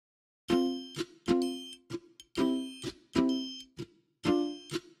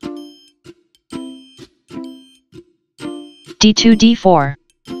d2 d4.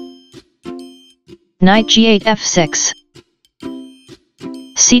 Knight g8 f6.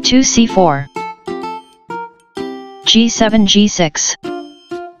 c2 c4. g7 g6.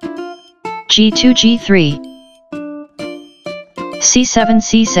 g2 g3. c7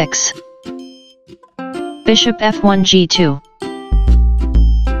 c6. Bishop f1 g2.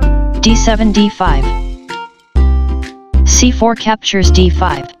 d7 d5. c4 captures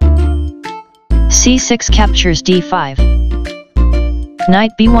d5. c6 captures d5.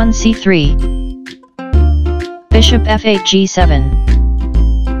 Knight b1 c3. Bishop f8 g7.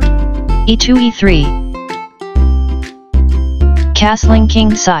 e2 e3. Castling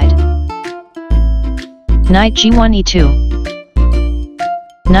king side. Knight g1 e2.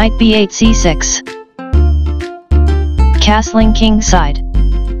 Knight b8 c6. Castling king side.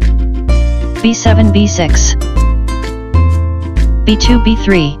 b7 b6. b2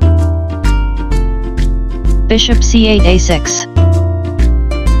 b3. Bishop c8 a6.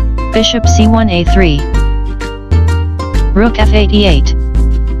 Bishop c1 a3. Rook f8 e8.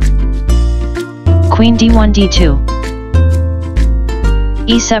 Queen d1 d2.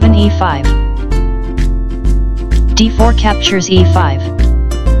 e7 e5. d4 captures e5.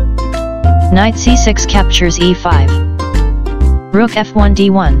 Knight c6 captures e5. Rook f1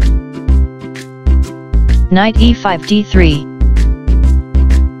 d1. Knight e5 d3.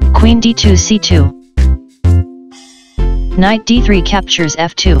 Queen d2 c2. Knight d3 captures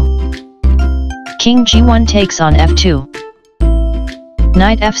f2. King g1 takes on f2.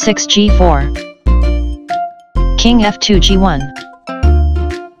 Knight f6 g4. King f2 g1.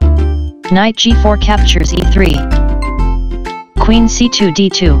 Knight g4 captures e3. Queen c2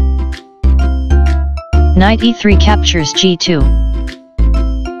 d2. Knight e3 captures g2.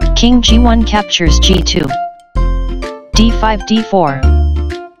 King g1 captures g2. d5 d4.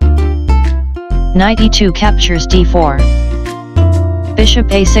 Knight e2 captures d4. Bishop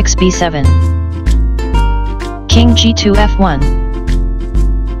a6 b7. King g2 f1.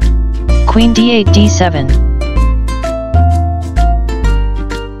 Queen d8 d7.